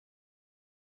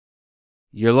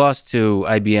Your loss to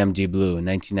IBM Deep Blue in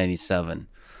 1997,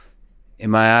 in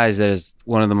my eyes, that is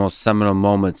one of the most seminal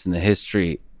moments in the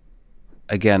history.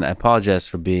 Again, I apologize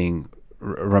for being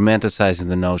romanticizing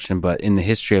the notion, but in the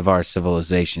history of our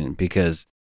civilization, because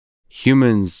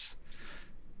humans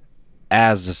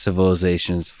as a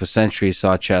civilizations for centuries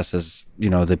saw chess as,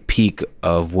 the peak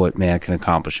of what man can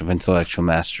accomplish, of intellectual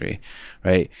mastery,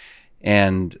 right?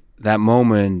 And that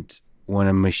moment when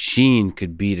a machine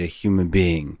could beat a human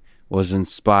being was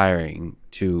inspiring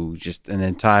to just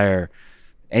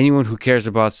anyone who cares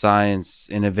about science,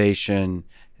 innovation,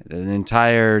 an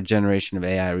entire generation of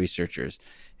AI researchers.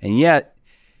 And yet,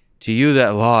 to you,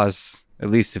 that loss, at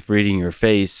least if reading your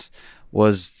face,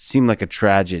 seemed like a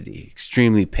tragedy,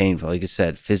 extremely painful, like you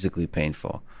said, physically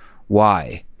painful.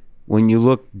 Why? When you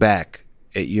look back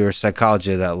at your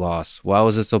psychology of that loss, why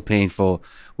was it so painful?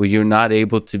 Were you not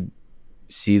able to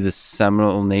see the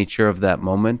seminal nature of that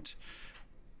moment?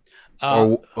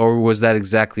 Or was that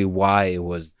exactly why it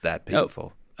was that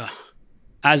painful?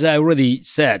 As I already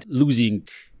said, losing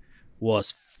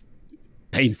was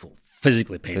painful,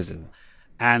 physically painful.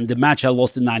 And the match I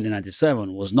lost in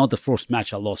 1997 was not the first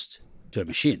match I lost to a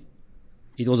machine.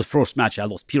 It was the first match I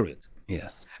lost, period.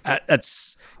 Yes.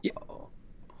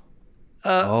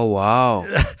 Oh, wow.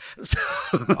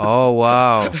 Oh,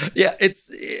 wow. Yeah,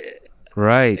 it's...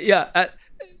 right. Yeah,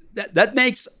 that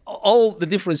makes all the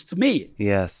difference to me.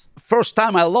 Yes. First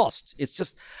time I lost. It's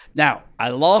just... Now, I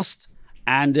lost,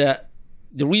 and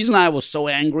the reason I was so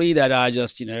angry that I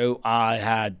just, I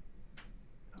had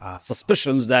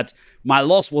suspicions that my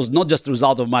loss was not just the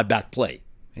result of my bad play.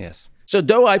 Yes. So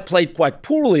though I played quite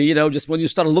poorly, just when you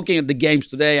started looking at the games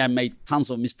today, I made tons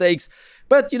of mistakes.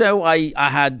 But, I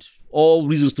had all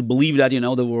reasons to believe that,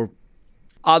 there were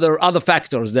other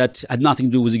factors that had nothing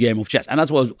to do with the game of chess. And that's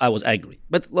why I was angry.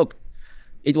 But look,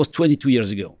 it was 22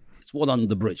 years ago. It's water under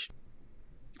the bridge.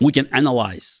 We can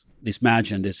analyze this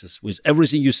match, and this is with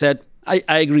everything you said. I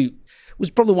agree,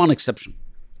 with probably one exception,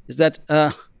 is that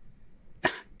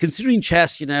considering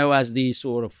chess, as the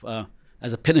sort of...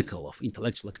 as a pinnacle of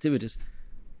intellectual activities,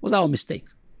 was our mistake.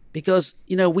 Because,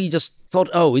 we just thought,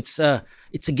 it's a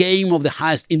game of the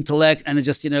highest intellect, and it's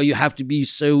just, you have to be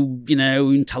so,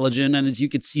 intelligent, and you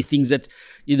could see things that,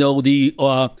 the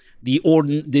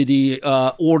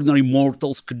ordinary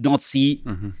mortals could not see.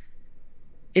 Mm-hmm.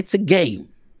 It's a game.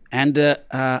 And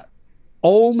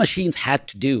all machines had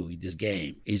to do in this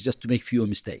game is just to make fewer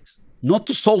mistakes, not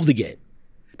to solve the game.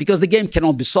 Because the game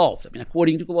cannot be solved.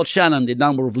 According to Claude Shannon, the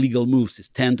number of legal moves is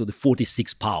 10 to the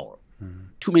 46th power. Mm-hmm.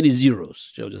 Too many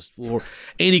zeros. So just for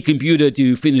any computer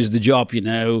to finish the job,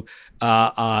 in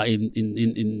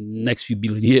next few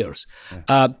billion years.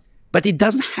 Yeah. But it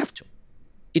doesn't have to.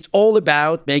 It's all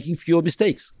about making fewer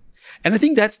mistakes. And I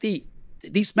think that's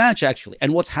this match, actually,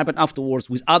 and what's happened afterwards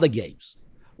with other games.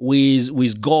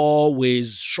 With Go, with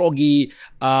shogi,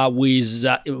 with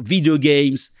video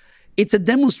games. It's a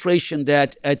demonstration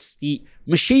that the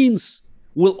machines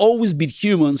will always beat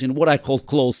humans in what I call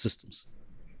closed systems.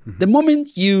 Mm-hmm. The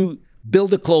moment you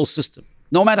build a closed system,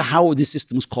 no matter how this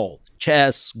system is called,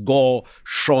 chess, Go,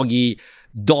 shogi,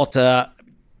 Dota,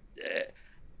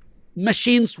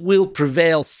 machines will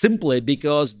prevail simply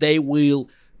because they will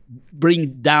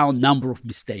bring down number of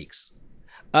mistakes.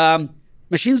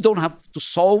 Machines don't have to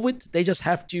solve it. They just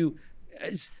have to...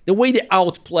 It's the way they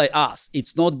outplay us.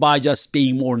 It's not by just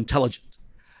being more intelligent.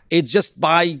 It's just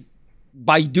by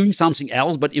doing something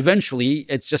else, but eventually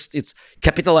it's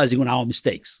capitalizing on our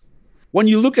mistakes. When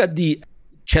you look at the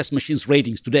chess machines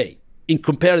ratings today and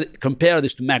compare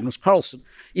this to Magnus Carlsen,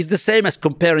 it's the same as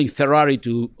comparing Ferrari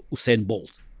to Usain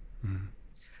Bolt. Mm.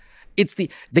 It's the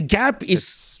gap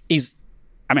is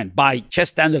by chess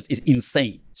standards is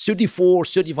insane.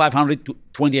 3,500 to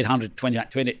 2,800,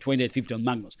 2,850 on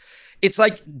Magnus. It's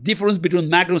like difference between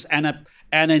Magnus and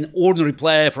an ordinary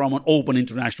player from an open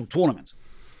international tournament.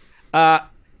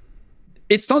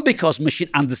 It's not because machine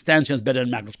understands chess better than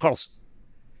Magnus Carlsen,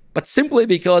 but simply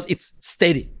because it's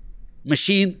steady.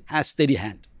 Machine has steady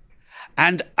hand,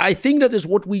 and I think that is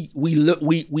what we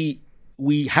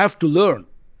have to learn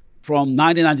from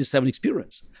 1997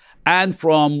 experience and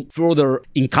from further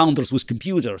encounters with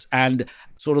computers and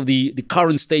sort of the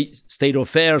current state of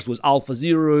affairs with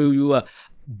AlphaZero,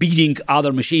 beating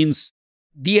other machines.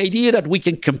 The idea that we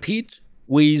can compete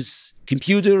with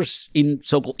computers in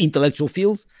so-called intellectual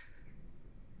fields,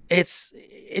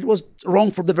 it was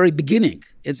wrong from the very beginning.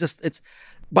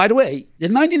 By the way, the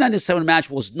 1997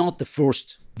 match was not the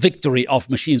first victory of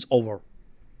machines over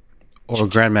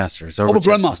grandmasters. Over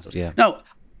grandmasters. Yeah. No,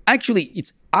 actually,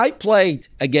 I played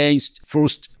against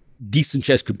first decent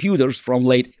chess computers from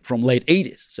late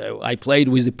 80s. So I played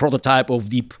with the prototype of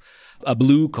Deep a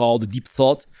blue called Deep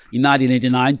Thought in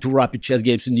 1989, 2 rapid chess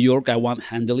games in New York. I won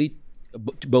handily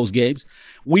both games.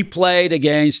 We played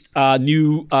against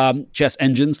new chess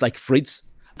engines like Fritz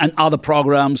and other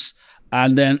programs.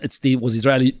 And then was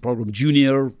Israeli program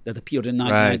Junior that appeared in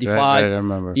 1995. Right, I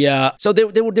remember. Yeah. So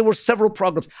there were several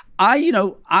programs. I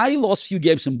lost a few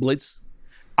games in Blitz.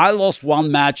 I lost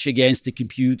one match against the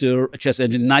computer chess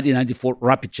engine in 1994,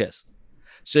 Rapid Chess.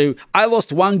 So I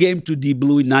lost one game to Deep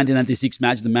Blue in 1996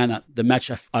 match, the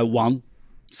match I won.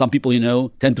 Some people,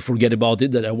 tend to forget about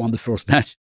it, that I won the first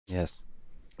match. Yes.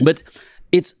 But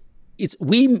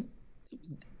we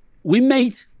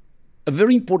made a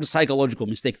very important psychological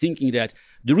mistake thinking that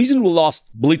the reason we lost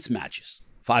Blitz matches,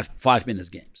 5 minutes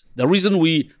games, the reason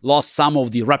we lost some of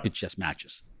the rapid chess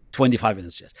matches, 25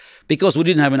 minutes chess, because we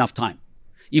didn't have enough time.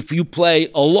 If you play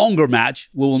a longer match,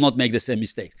 we will not make the same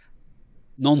mistakes.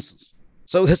 Nonsense.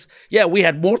 So we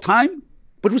had more time,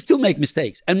 but we still make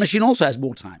mistakes. And machine also has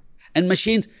more time. And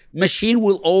machine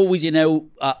will always, will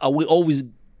always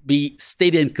be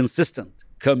steady and consistent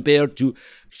compared to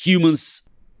humans'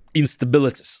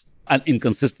 instabilities and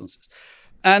inconsistencies.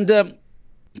 And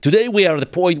today we are at the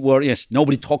point where, yes,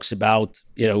 nobody talks about,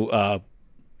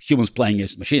 humans playing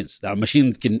against machines. Now,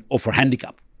 machines can offer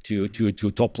handicap to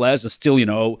top players and still,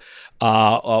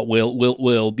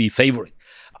 will be favored.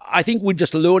 I think we're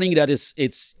just learning that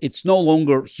it's no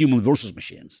longer human versus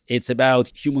machines. It's about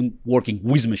human working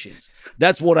with machines.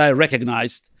 That's what I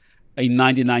recognized in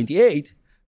 1998,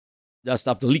 just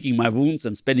after licking my wounds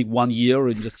and spending 1 year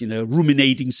and just,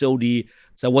 ruminating so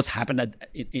what's happened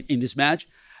in this match.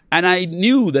 And I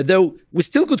knew that though we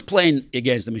still could play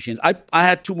against the machines. I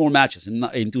had 2 more matches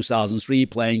in 2003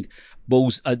 playing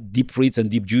both Deep Fritz and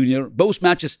Deep Junior. Both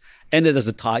matches ended as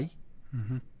a tie.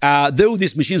 Mm-hmm. Though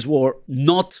these machines were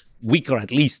not weaker,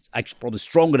 at least, actually probably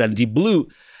stronger than Deep Blue.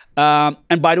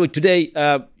 And by the way, today,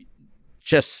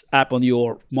 chess app on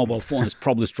your mobile phone is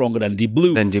probably stronger than Deep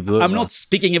Blue. I'm not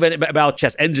speaking about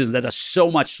chess engines that are so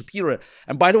much superior.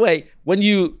 And by the way, when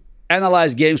you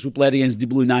analyze games we played against Deep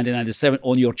Blue in 1997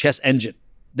 on your chess engine,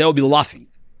 they will be laughing.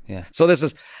 Yeah. So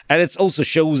and it also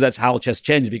shows that's how chess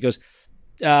changed, because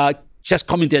chess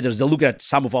commentators, they look at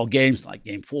some of our games like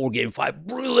game 4, game 5,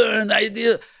 brilliant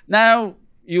idea. Now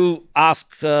you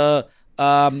ask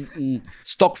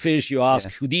Stockfish, you ask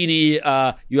Houdini,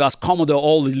 you ask Commodore,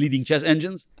 all the leading chess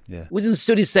engines. Yeah. Within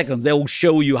 30 seconds, they will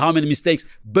show you how many mistakes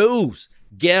both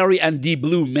Garry and Deep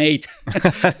Blue made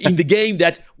in the game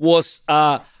that was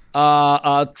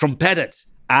trumpeted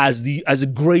as a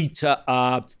great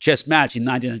chess match in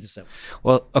 1997.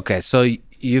 Well, okay, so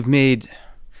you've made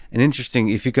an interesting,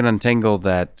 if you can untangle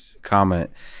that comment.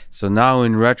 So now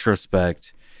in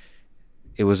retrospect,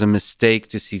 it was a mistake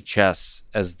to see chess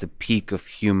as the peak of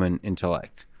human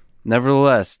intellect.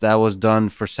 Nevertheless, that was done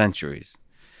for centuries.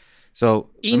 So,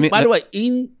 by the way,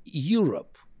 in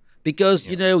Europe, because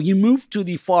you move to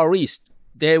the Far East,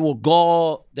 they will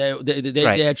go.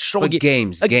 They had strong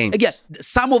games. Again,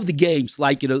 some of the games,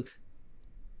 like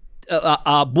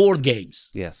board games.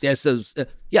 Yes.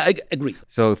 I agree.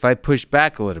 So if I push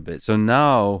back a little bit, so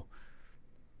now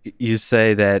you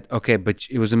say that, okay, but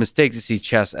it was a mistake to see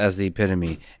chess as the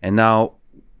epitome. And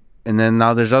then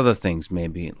there's other things,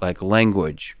 maybe like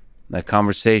language, like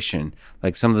conversation,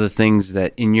 like some of the things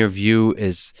that in your view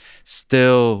is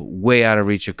still way out of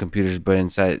reach of computers, but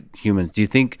inside humans. Do you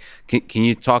think, can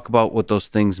you talk about what those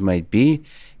things might be?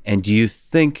 And do you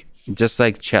think, just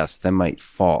like chess, that might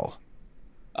fall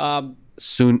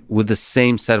soon with the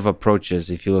same set of approaches?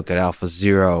 If you look at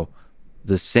AlphaZero,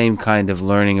 the same kind of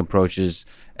learning approaches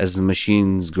as the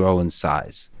machines grow in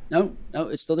size. No,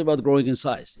 it's not about growing in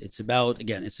size. It's about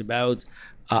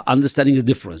understanding the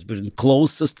difference between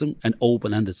closed system and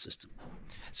open-ended system.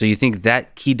 So you think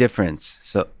that key difference,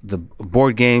 so the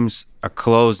board games are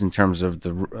closed in terms of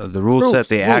the rule set,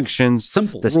 the actions,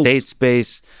 simple the rules. state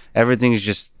space, everything is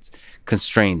just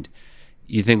constrained.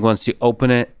 You think once you open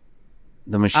it,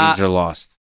 the machines are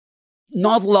lost?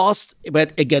 Not lost,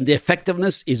 but again, the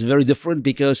effectiveness is very different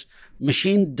because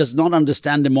machine does not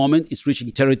understand the moment it's reaching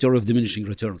territory of diminishing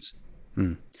returns.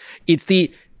 It's to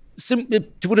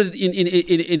put it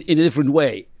in a different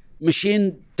way,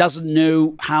 machine doesn't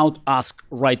know how to ask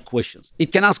right questions.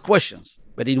 It can ask questions,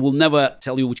 but it will never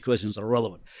tell you which questions are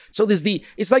relevant. So it's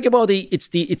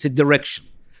a direction.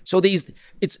 So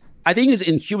I think it's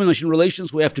in human-machine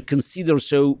relations we have to consider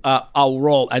our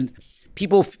role, and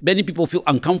many people feel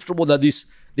uncomfortable that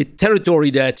the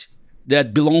territory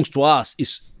that belongs to us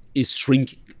is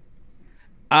shrinking.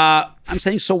 I'm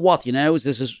saying, so what?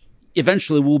 This is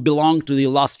eventually will belong to the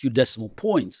last few decimal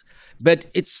points, but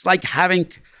it's like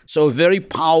having a very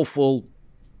powerful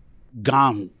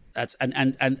gun That's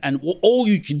and all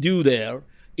you can do there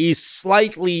is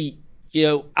slightly,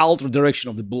 alter direction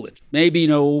of the bullet, maybe,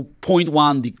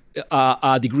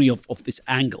 0.1 degree of this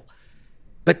angle,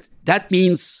 but that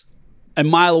means a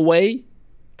mile away,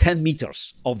 10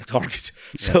 meters of the target.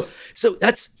 So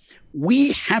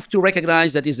we have to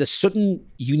recognize that there's a certain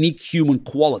unique human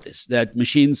qualities that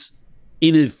machines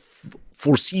in a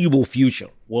foreseeable future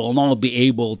will not be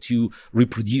able to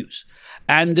reproduce.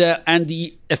 And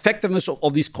the effectiveness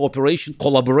of this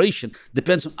collaboration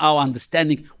depends on our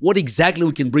understanding what exactly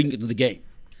we can bring into the game.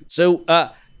 So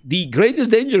the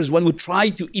greatest danger is when we try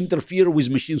to interfere with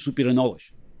machine superior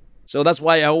knowledge. So that's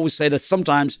why I always say that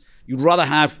sometimes you'd rather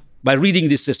have, by reading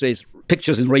these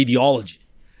pictures in radiology,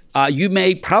 you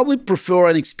may probably prefer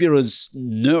an experienced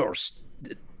nurse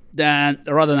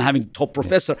rather than having top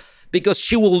professor, because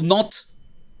she will not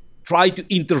try to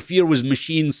interfere with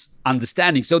machines'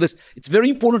 understanding. So it's very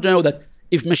important to know that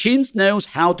if machines knows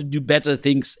how to do better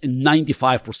things in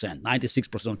 95%,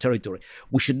 96% of territory,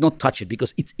 we should not touch it,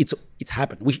 because it's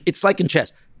happened. It's like in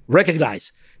chess.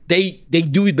 Recognize they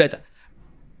do it better.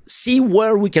 See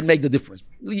where we can make the difference.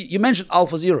 You mentioned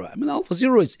AlphaZero. I mean,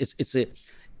 AlphaZero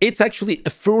it's actually a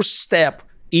first step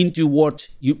into what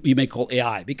you may call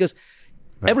AI, because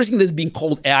everything that's being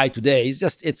called AI today is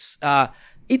just it's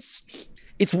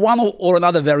one or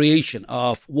another variation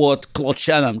of what Claude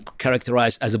Shannon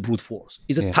characterized as a brute force.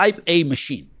 It's a type A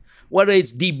machine, whether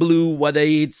it's Deep Blue, whether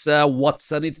it's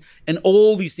Watson, and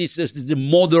all these the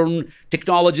modern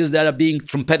technologies that are being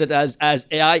trumpeted as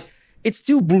AI. It's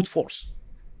still brute force.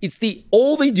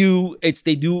 All they do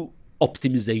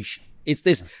optimization. It's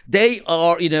this. They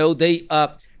are, they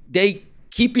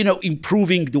keep,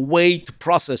 improving the way to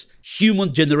process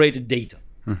human-generated data.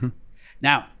 Mm-hmm.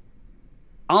 Now,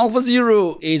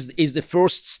 AlphaZero is the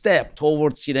first step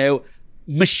towards,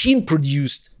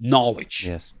 machine-produced knowledge.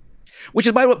 Yes. Which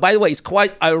is, by the way, it's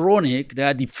quite ironic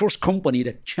that the first company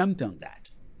that championed that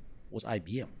was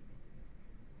IBM.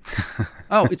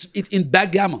 It's in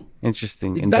backgammon.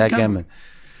 Interesting. It's in backgammon.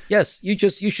 Yes, you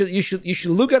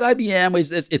should look at IBM.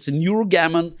 It's a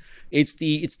neurogammon. It's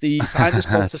the scientist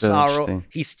called AlphaZero.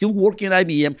 He's still working at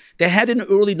IBM. They had in the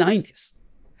early 90s.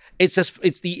 It's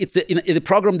the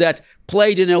program that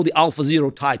played the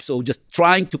AlphaZero type. So just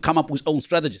trying to come up with own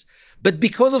strategies. But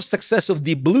because of success of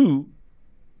Deep Blue,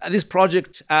 this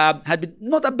project had been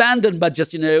not abandoned, but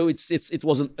just it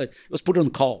was put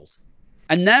on hold.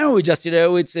 And now it just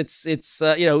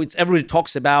everybody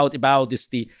talks about this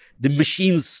the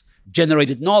machines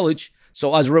generated knowledge,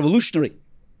 so as revolutionary,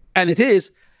 and it is,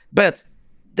 but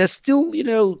there's still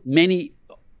many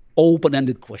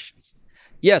open-ended questions.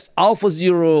 Yes,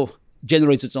 AlphaZero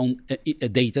generates its own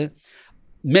data.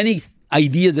 Many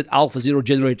ideas that AlphaZero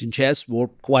generated in chess were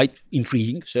quite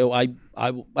intriguing. So I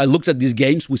looked at these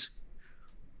games with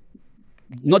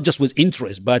not just with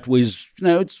interest, but with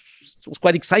it was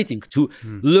quite exciting to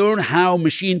learn how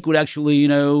machine could actually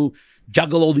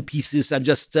juggle all the pieces and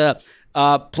just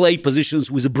play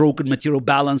positions with a broken material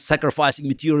balance, sacrificing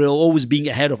material, always being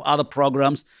ahead of other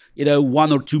programs,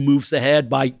 one or two moves ahead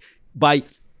by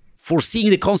foreseeing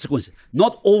the consequences,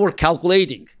 not over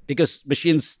calculating, because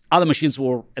other machines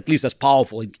were at least as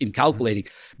powerful in calculating,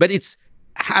 but it's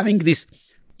having this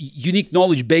unique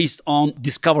knowledge based on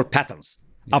discovered patterns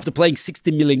after playing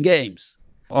 60 million games.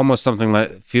 Almost something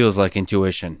that feels like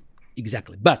intuition.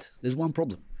 Exactly. But there's one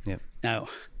problem. Yeah. Now,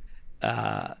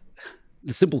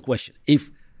 the simple question: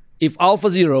 if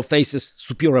AlphaZero faces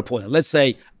superior opponent, let's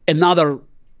say another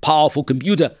powerful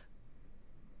computer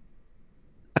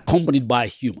accompanied by a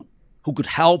human who could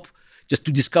help just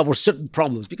to discover certain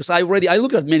problems, because I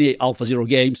looked at many AlphaZero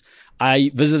games.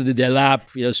 I visited their lab,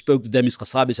 spoke to Demis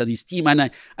Hassabis and his team,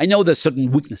 and I know there's certain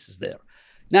weaknesses there.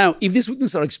 Now, if these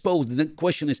weaknesses are exposed, the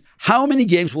question is, how many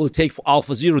games will it take for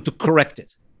AlphaZero to correct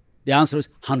it? The answer is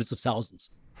hundreds of thousands.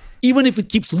 Even if it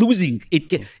keeps losing,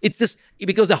 it's this,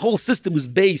 because the whole system is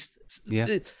based.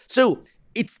 Yeah. So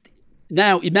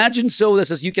now imagine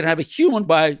that you can have a human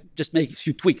by just making a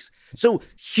few tweaks. So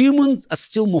humans are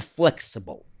still more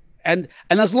flexible. And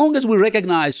as long as we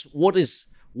recognize what is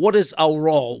our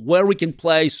role, where we can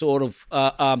play sort of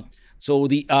the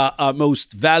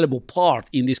most valuable part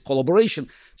in this collaboration.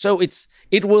 So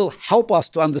it will help us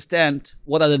to understand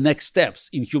what are the next steps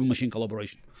in human-machine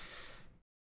collaboration.